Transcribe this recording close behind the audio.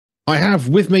I have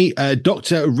with me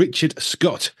Dr. Richard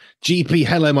Scott GP.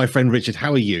 Hello, my friend Richard.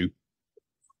 How are you?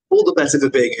 All the better for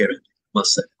being here, I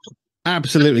must say.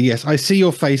 Absolutely, yes. I see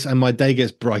your face and my day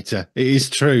gets brighter. It is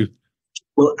true.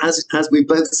 Well, as we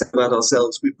both said about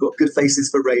ourselves, we've got good faces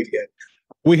for radio.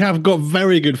 We have got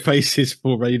very good faces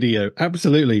for radio.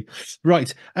 Absolutely.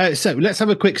 Right. So let's have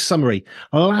a quick summary.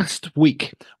 Last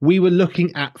week, we were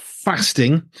looking at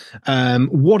fasting.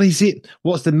 What is it?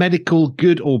 What's the medical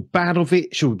good or bad of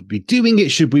it? Should we be doing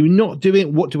it? Should we not do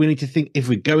it? What do we need to think if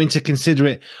we're going to consider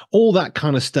it? All that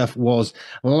kind of stuff was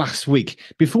last week.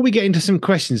 Before we get into some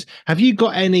questions, have you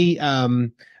got any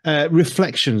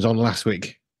reflections on last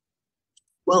week?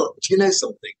 Well, do you know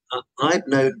something? I've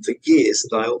known for years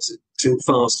that I ought to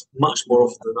fast much more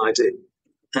often than I do.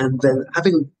 And then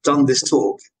having done this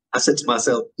talk, I said to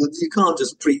myself, you can't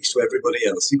just preach to everybody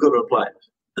else. You've got to apply it.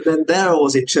 And then there I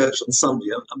was in church on Sunday,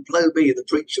 and blow me, the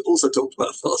preacher also talked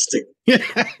about fasting.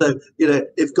 So,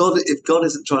 if God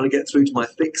isn't trying to get through to my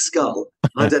thick skull,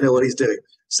 I don't know what he's doing.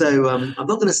 So I'm not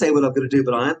going to say what I'm going to do,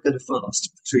 but I am going to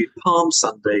fast between Palm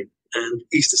Sunday and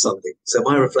Easter Sunday. So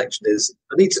my reflection is,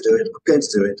 I need to do it, I'm going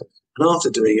to do it, and after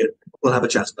doing it, we'll have a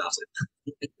chat about it.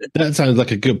 That sounds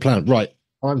like a good plan. Right.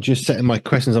 I'm just setting my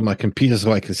questions on my computer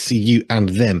so I can see you and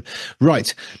them.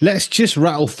 Right. Let's just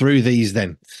rattle through these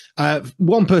then.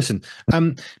 One person,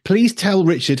 please tell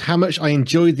Richard how much I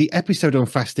enjoyed the episode on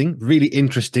fasting. Really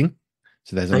interesting.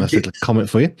 So there's a nice little comment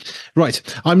for you. Right.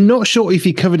 I'm not sure if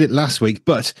you covered it last week,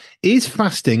 but is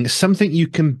fasting something you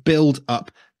can build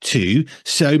up to?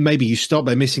 So maybe you start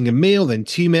by missing a meal, then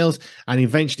 2 meals, and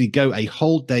eventually go a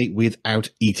whole day without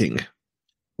eating.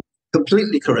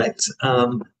 Completely correct.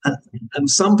 And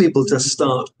some people just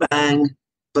start bang,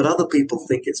 but other people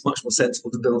think it's much more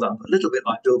sensible to build up, a little bit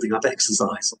like building up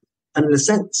exercise. And in a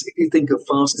sense, if you think of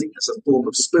fasting as a form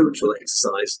of spiritual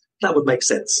exercise, that would make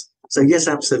sense. So yes,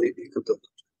 absolutely, you could build up.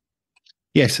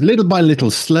 Yes, little by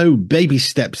little, slow baby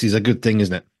steps is a good thing,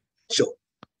 isn't it? Sure.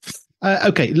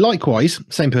 Okay, likewise,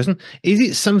 same person. Is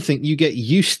it something you get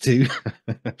used to?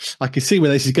 I can see where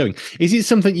this is going. Is it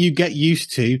something you get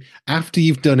used to after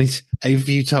you've done it a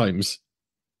few times?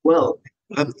 Well,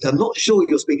 I'm not sure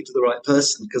you're speaking to the right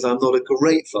person because I'm not a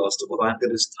great faster, but I'm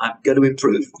going to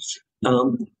improve.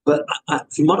 But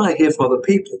from what I hear from other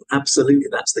people, absolutely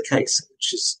that's the case,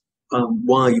 which is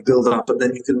why you build up and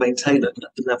then you can maintain it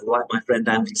at the level like my friend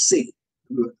Andy C,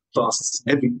 who fasts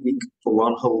every week for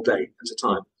one whole day at a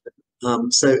time.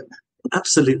 So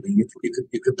absolutely, you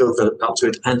could build up to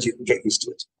it and you can get used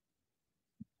to it.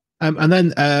 And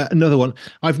then another one.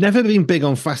 I've never been big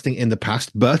on fasting in the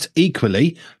past, but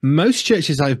equally, most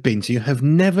churches I've been to have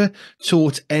never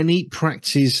taught any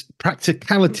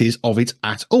practicalities of it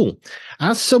at all.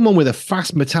 As someone with a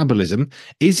fast metabolism,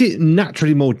 is it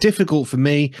naturally more difficult for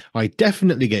me? I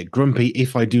definitely get grumpy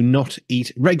if I do not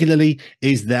eat regularly.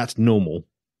 Is that normal?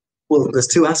 Well, there's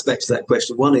two aspects to that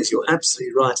question. One is you're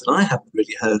absolutely right, and I haven't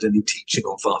really heard any teaching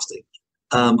on fasting.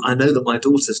 I know that my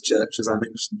daughter's church, as I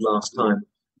mentioned last time,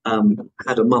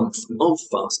 had a month of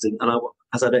fasting, and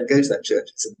as I don't go to that church,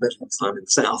 it's in the middle of the time in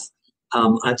the south,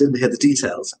 I didn't hear the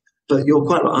details. But you're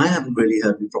quite right, I haven't really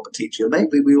heard any proper teaching.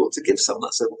 Maybe we ought to give some.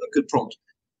 That's a good prompt.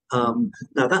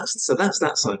 Now, that's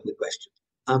that side of the question.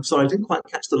 Sorry, I didn't quite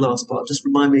catch the last part. Just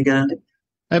remind me again, Andy.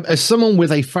 As someone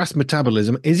with a fast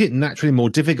metabolism, is it naturally more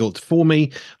difficult for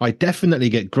me? I definitely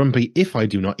get grumpy if I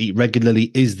do not eat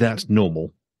regularly. Is that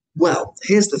normal? Well,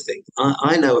 here's the thing.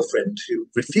 I know a friend who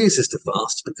refuses to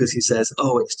fast because he says,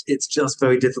 it's just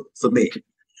very difficult for me.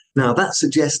 Now, that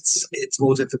suggests it's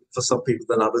more difficult for some people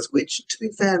than others, which, to be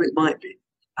fair, it might be.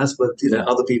 As with,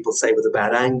 other people say with a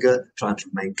bad anger, trying to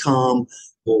remain calm,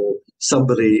 or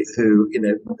somebody who,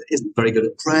 isn't very good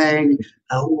at praying.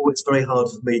 It's very hard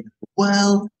for me.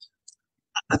 Well,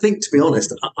 I think, to be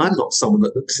honest, I'm not someone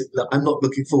I'm not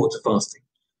looking forward to fasting.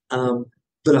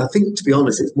 But I think, to be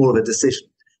honest, it's more of a decision.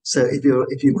 So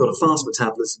if you've got a fast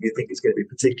metabolism, you think it's going to be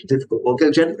particularly difficult, well,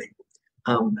 go gently.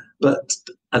 But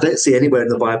I don't see anywhere in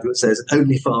the Bible that says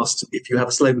only fast if you have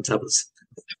a slow metabolism.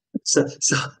 So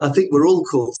I think we're all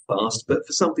called to fast, but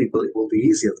for some people it will be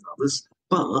easier than others.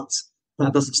 But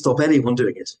that doesn't stop anyone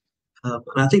doing it. And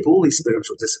I think all these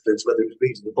spiritual disciplines, whether it's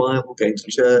reading the Bible, going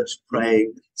to church,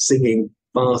 praying, singing,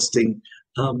 fasting,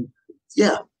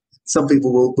 some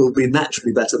people will be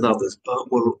naturally better than others,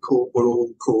 but we're all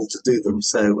called to do them.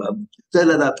 So don't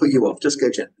let that put you off. Just go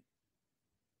gently.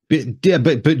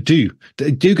 But do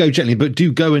go gently, but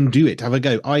do go and do it. Have a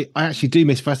go. I actually do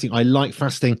miss fasting. I like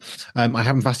fasting. I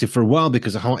haven't fasted for a while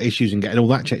because of heart issues and getting all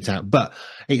that checked out. But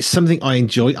it's something I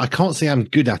enjoy. I can't say I'm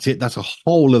good at it. That's a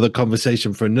whole other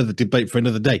conversation for another debate for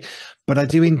another day. But I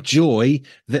do enjoy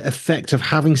the effect of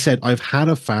having said I've had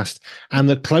a fast and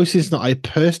the closest that I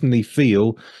personally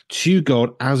feel to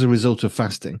God as a result of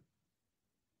fasting.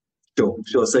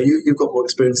 Sure. So you've got more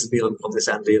experience than me on this,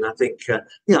 Andy, and I think,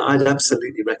 I'd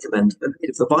absolutely recommend.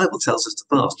 If the Bible tells us to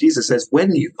fast, Jesus says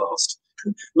when you fast,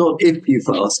 not if you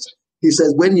fast. He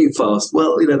says when you fast.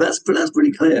 Well, that's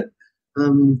pretty clear.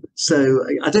 So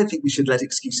I don't think we should let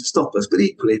excuses stop us. But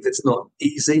equally, if it's not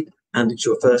easy and it's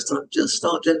your first time, just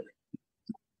start gently.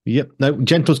 Yep. No,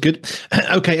 gentle's good.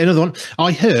 Okay, another one.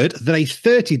 I heard that a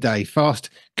 30-day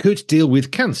fast could deal with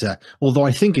cancer, although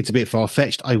I think it's a bit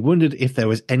far-fetched. I wondered if there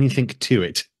was anything to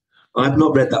it. I've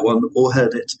not read that one or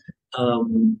heard it. We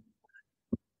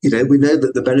know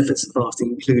that the benefits of fasting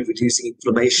include reducing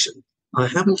inflammation. I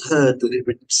haven't heard that it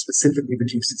specifically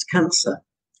reduces cancer.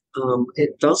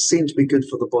 It does seem to be good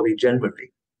for the body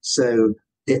generally. So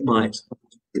it might,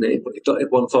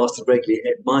 if one fasted regularly,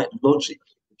 it might logically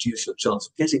reduce your chance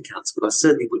of getting cancer, but I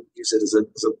certainly wouldn't use it as a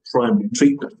primary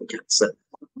treatment for cancer.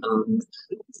 I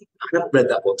haven't read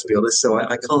that one, to be honest, so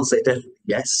I can't say definitely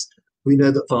yes. We know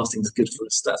that fasting is good for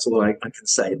us. That's all I can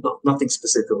say. Nothing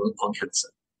specific on cancer.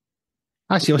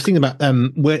 Actually, I was thinking about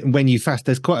when you fast,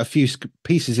 there's quite a few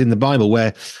pieces in the Bible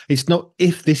where it's not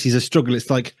if this is a struggle.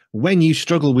 It's like when you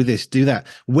struggle with this, do that.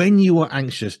 When you are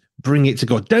anxious, bring it to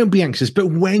God. Don't be anxious, but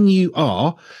when you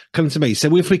are, come to me.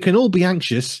 So if we can all be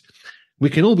anxious, we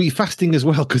can all be fasting as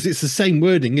well, because it's the same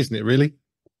wording, isn't it, really?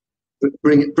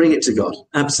 Bring it to God.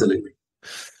 Absolutely.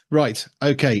 Right.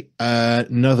 Okay.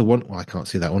 Another one. Well, I can't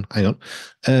see that one. Hang on.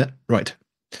 Right.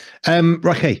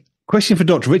 Okay. Question for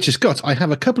Dr. Richard Scott. I have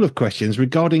a couple of questions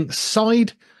regarding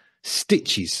side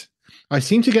stitches. I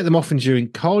seem to get them often during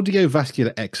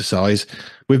cardiovascular exercise.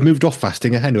 We've moved off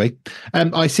fasting anyway.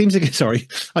 I seem to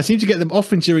get them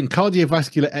often during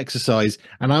cardiovascular exercise,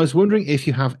 and I was wondering if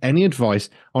you have any advice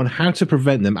on how to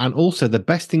prevent them, and also the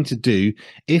best thing to do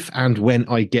if and when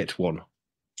I get one.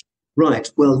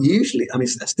 Right. Well, usually, a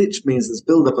stitch means there's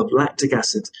buildup of lactic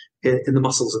acid in the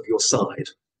muscles of your side.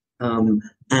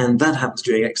 And that happens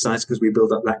during exercise because we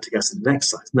build up lactic acid in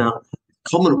exercise. Now, a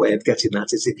common way of getting that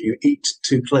is if you eat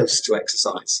too close to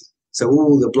exercise. So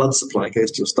all the blood supply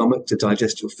goes to your stomach to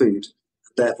digest your food.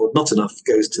 Therefore, not enough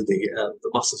goes to the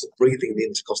muscles of breathing, the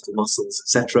intercostal muscles,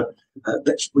 etc.,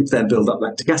 which then build up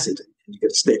lactic acid, and you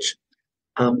get a stitch.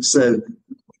 So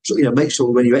make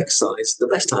sure when you exercise, the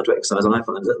best time to exercise, I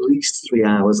find, is at least 3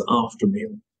 hours after a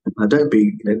meal. Now, don't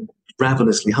be,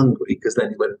 ravenously hungry, because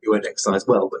then you won't exercise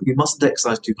well. But you mustn't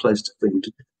exercise too close to food,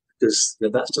 because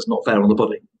that's just not fair on the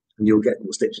body, and you'll get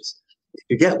more stitches. If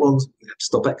you get one, you have to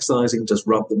stop exercising, just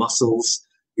rub the muscles.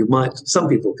 Some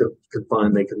people can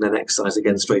find they can then exercise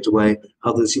again straight away.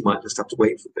 Others, you might just have to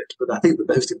wait for a bit. But I think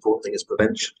the most important thing is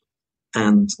prevention.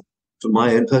 And from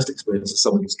my own personal experience as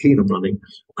someone who's keen on running,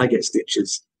 I get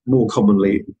stitches more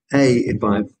commonly, A, if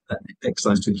I've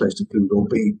exercised too close to food, or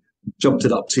B, jumped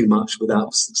it up too much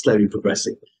without slowly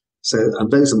progressing. So,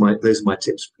 and those are my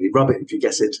tips. Really. Rub it if you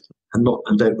get it, and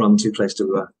don't run too close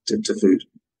to food.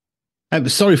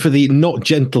 Sorry for the not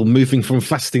gentle moving from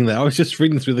fasting there. I was just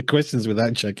reading through the questions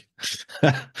without checking.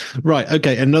 Right.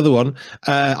 Okay. Another one.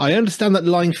 I understand that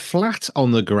lying flat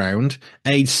on the ground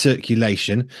aids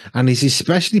circulation and is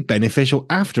especially beneficial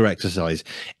after exercise.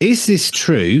 Is this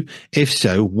true? If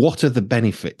so, what are the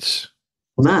benefits?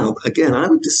 Now, again, I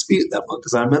would dispute that one,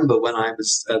 because I remember when I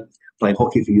was playing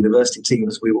hockey for university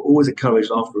teams, we were always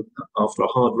encouraged after a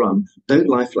hard run, don't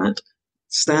lie flat,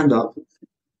 stand up.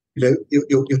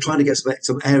 You're trying to get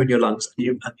some air in your lungs,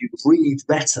 and you breathe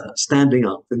better standing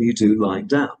up than you do lying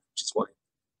down, which is why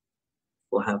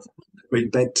people have been in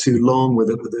bed too long with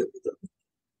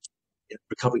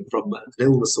recovering from an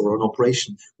illness or an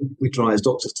operation. We try as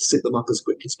doctors to sit them up as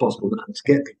quickly as possible and to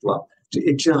get people up.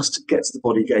 It just gets the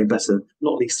body going better,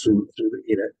 not least through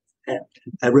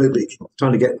aerobic,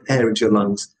 trying to get air into your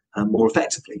lungs more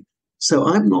effectively. So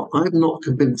I'm not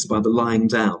convinced by the lying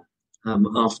down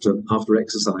after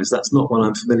exercise. That's not what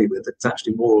I'm familiar with. It's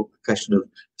actually more a question of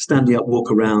standing up, walk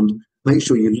around, make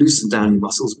sure you loosen down your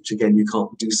muscles, which again you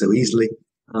can't do so easily.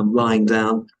 Lying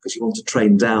down, because you want to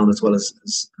train down as well as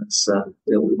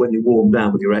when you warm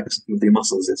down with your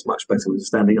muscles, it's much better when you're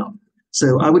standing up.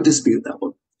 So I would dispute that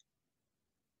one.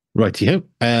 Rightio.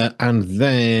 And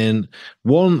then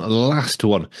one last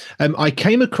one. I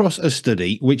came across a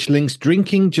study which links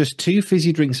drinking just 2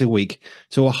 fizzy drinks a week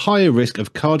to a higher risk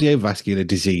of cardiovascular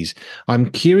disease.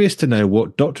 I'm curious to know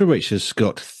what Dr. Richard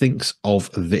Scott thinks of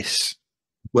this.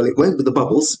 Well, it won't be the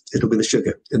bubbles, it'll be the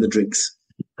sugar in the drinks.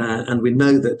 And we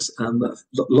know that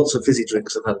lots of fizzy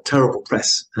drinks have had a terrible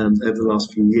press over the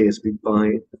last few years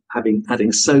by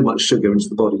adding so much sugar into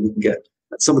the body. You can get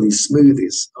some of these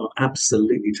smoothies are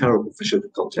absolutely terrible for sugar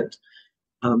content.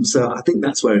 So I think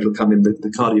that's where it'll come in.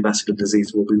 The cardiovascular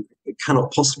disease it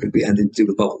cannot possibly be anything to do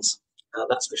with bubbles,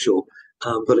 that's for sure.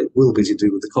 But it will be to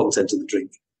do with the content of the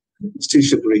drink. It's too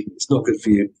sugary, it's not good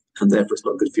for you, and therefore it's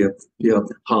not good for your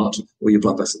heart or your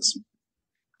blood vessels.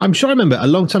 I'm sure I remember a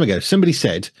long time ago, somebody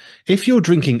said, if you're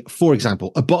drinking, for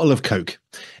example, a bottle of Coke,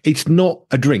 it's not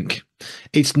a drink.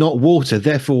 It's not water.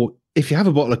 Therefore, if you have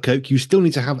a bottle of Coke, you still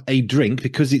need to have a drink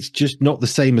because it's just not the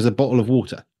same as a bottle of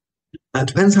water. It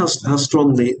depends how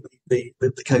strong the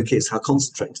Coke is, how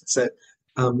concentrated. So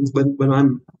when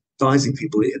I'm advising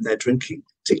people in their drinking,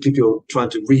 particularly if you're trying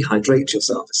to rehydrate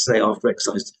yourself, say after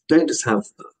exercise, don't just have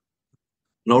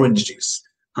an orange juice,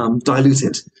 dilute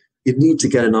it. You need to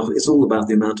get enough. It's all about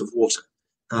the amount of water.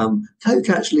 Coke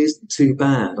actually isn't too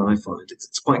bad, I find.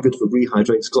 It's quite good for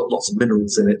rehydrating. It's got lots of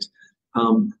minerals in it.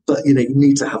 But you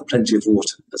need to have plenty of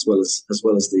water as well as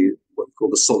the what we call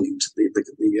the solute,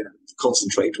 the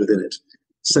concentrate within it.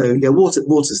 So yeah,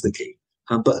 water's the key.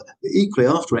 But equally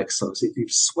after exercise, if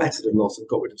you've sweated a lot and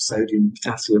got rid of sodium,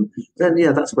 potassium, then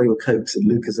yeah, that's where your Cokes and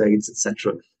Lucozades,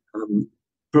 etc.,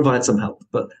 provide some help.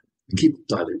 But keep it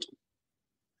diluted.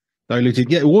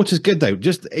 Diluted. Yeah, water's good though.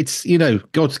 Just it's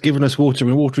God's given us water,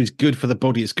 and water is good for the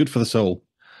body. It's good for the soul.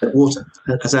 Water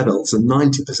as adults and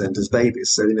 90% as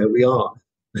babies. So we are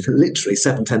literally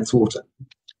 7/10 water.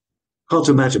 Hard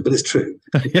to imagine, but it's true.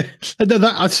 Yeah, no,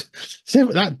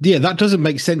 that doesn't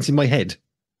make sense in my head.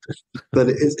 But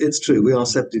it's true. We are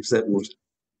 70% water.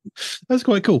 That's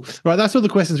quite cool. Right, that's all the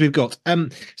questions we've got.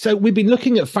 So we've been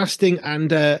looking at fasting,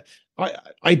 and I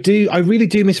really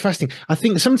do miss fasting. I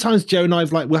think sometimes Joe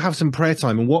and we'll have some prayer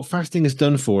time, and what fasting has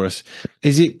done for us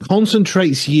is it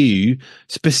concentrates you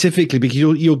specifically because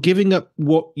you're giving up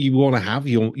what you want to have,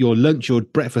 your lunch, your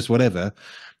breakfast, whatever.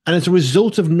 And as a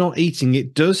result of not eating,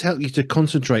 it does help you to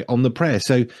concentrate on the prayer.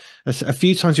 So a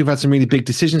few times we've had some really big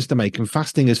decisions to make, and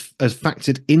fasting has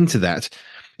factored into that.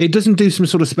 It doesn't do some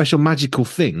sort of special magical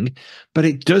thing, but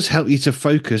it does help you to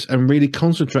focus and really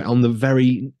concentrate on the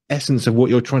very essence of what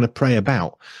you're trying to pray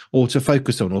about or to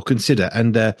focus on or consider.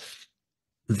 And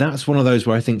that's one of those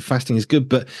where I think fasting is good,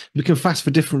 but we can fast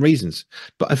for different reasons.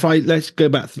 But let's go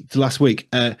back to last week,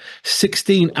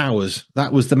 16 hours,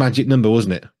 that was the magic number,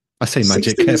 wasn't it? I say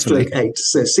magic 16 carefully. Stroke 8.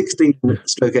 So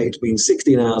 16/8 means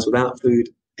 16 hours without food,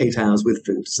 8 hours with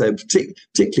food. So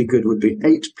particularly good would be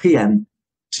 8 p.m.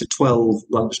 to 12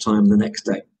 lunchtime the next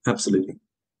day. Absolutely.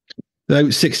 So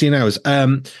 16 hours.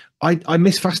 I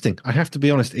miss fasting. I have to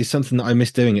be honest. It's something that I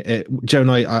miss doing. Joe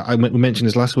and I mentioned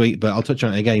this last week, but I'll touch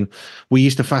on it again. We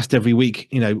used to fast every week,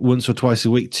 once or twice a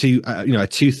week, a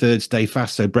 2/3 day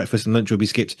fast. So breakfast and lunch would be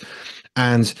skipped.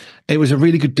 And it was a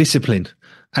really good discipline.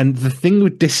 And the thing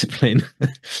with discipline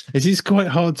is it's quite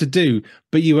hard to do,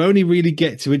 but you only really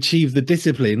get to achieve the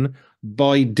discipline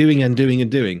by doing and doing and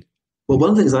doing. Well, one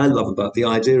of the things I love about the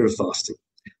idea of fasting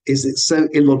is it's so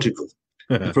illogical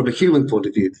from a human point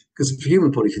of view. Because from a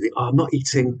human point of view, you think, I'm not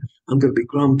eating, I'm going to be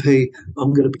grumpy,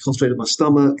 I'm going to be concentrated on my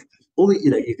stomach.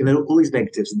 You can have all these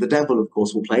negatives, and the devil, of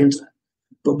course, will play into that.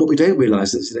 But what we don't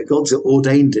realize is that God's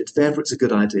ordained it, therefore it's a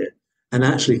good idea. And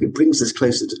actually, if it brings us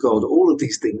closer to God, all of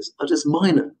these things are just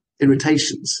minor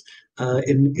irritations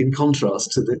in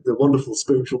contrast to the wonderful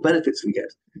spiritual benefits we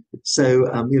get. So,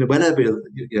 whenever,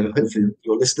 hopefully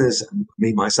your listeners and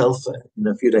me, myself, in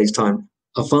a few days' time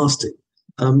are fasting,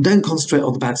 don't concentrate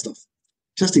on the bad stuff.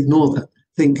 Just ignore that.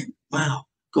 Think, wow,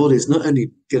 God is not only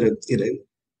going to,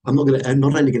 I'm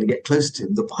not only going to get closer to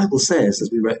him. The Bible says, as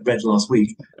we read last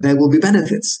week, there will be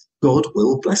benefits. God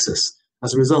will bless us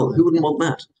as a result. Who wouldn't want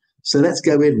that? So let's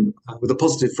go in with a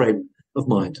positive frame of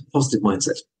mind, positive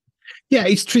mindset. Yeah,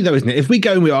 it's true though, isn't it? If we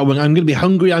go and I'm going to be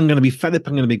hungry, I'm going to be fed up,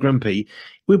 I'm going to be grumpy,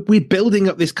 we're building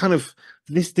up this kind of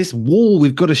this wall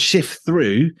we've got to shift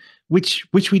through, which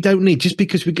we don't need just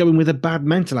because we're going with a bad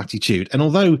mental attitude. And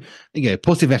although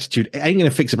positive attitude, it ain't going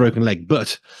to fix a broken leg,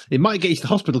 but it might get you to the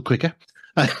hospital quicker.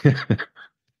 A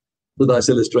nice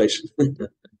illustration.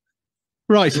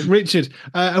 Right, Richard,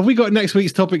 have we got next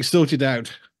week's topic sorted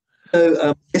out?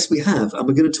 So, yes, we have, and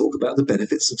we're going to talk about the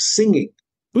benefits of singing.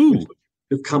 Ooh,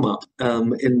 have come up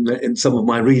in some of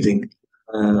my reading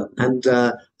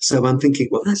So I'm thinking,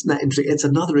 well, that's not interesting. It's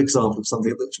another example of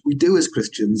something that we do as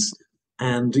Christians.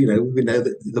 And, we know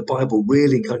that the Bible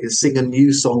really kind of sing a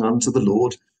new song unto the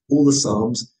Lord, all the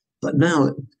Psalms. But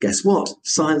now, guess what?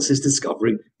 Science is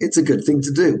discovering it's a good thing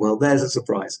to do. Well, there's a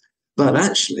surprise. But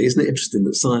actually, isn't it interesting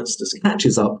that science just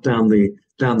catches up down the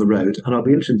road? And I'll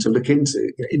be interested to look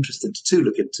into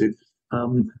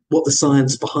what the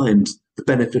science behind the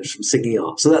benefits from singing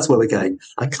are. So that's where we're going.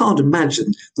 I can't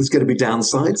imagine there's going to be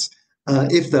downsides.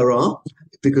 If there are,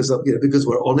 because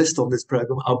we're honest on this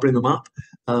program, I'll bring them up.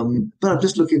 But I'm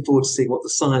just looking forward to seeing what the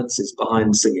science is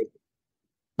behind singing.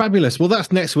 Fabulous. Well,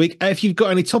 that's next week. If you've got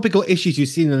any topical issues you've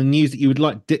seen in the news that you would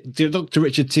like Dr.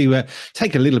 Richard to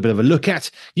take a little bit of a look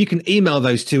at, you can email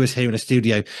those to us here in the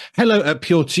studio.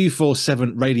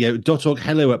 hello@pure247radio.org.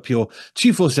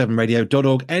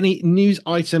 hello@pure247radio.org. Any news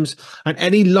items and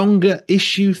any longer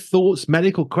issue thoughts,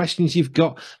 medical questions you've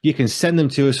got, you can send them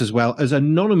to us as well, as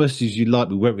anonymous as you like.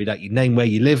 We won't read out your name, where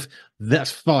you live.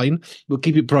 That's fine. We'll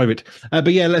keep it private.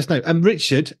 But yeah, let us know. And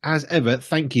Richard, as ever,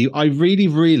 thank you. I really,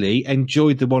 really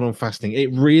enjoyed the one on fasting.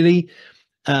 It really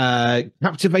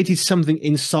captivated something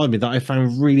inside me that I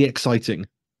found really exciting.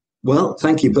 Well,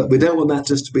 thank you. But we don't want that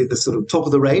just to be the sort of top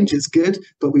of the range. It's good,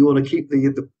 but we want to keep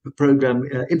the program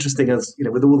interesting, as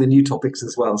with all the new topics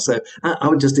as well. So I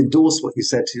would just endorse what you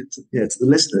said to the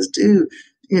listeners. Do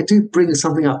bring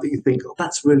something up that you think, oh,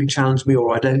 that's really challenged me,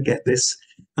 or I don't get this.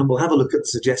 And we'll have a look at the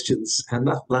suggestions, and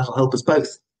that'll help us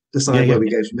both decide where we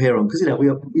go from here on. Because we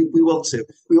want to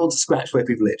scratch where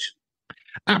people itch.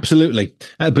 Absolutely,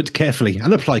 but carefully,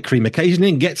 and apply cream occasionally,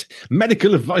 and get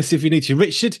medical advice if you need to.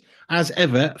 Richard, as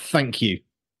ever, thank you.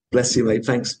 Bless you, mate.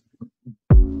 Thanks.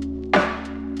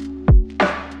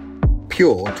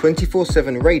 Pure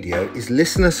 24/7 Radio is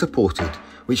listener supported,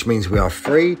 which means we are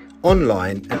free,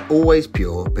 online, and always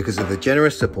pure because of the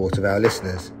generous support of our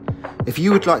listeners. If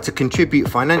you would like to contribute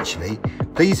financially,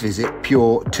 please visit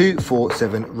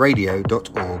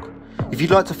pure247radio.org. If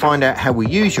you'd like to find out how we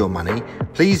use your money,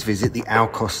 please visit the Our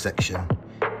Cost section.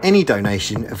 Any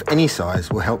donation of any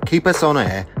size will help keep us on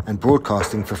air and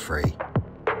broadcasting for free.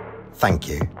 Thank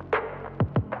you.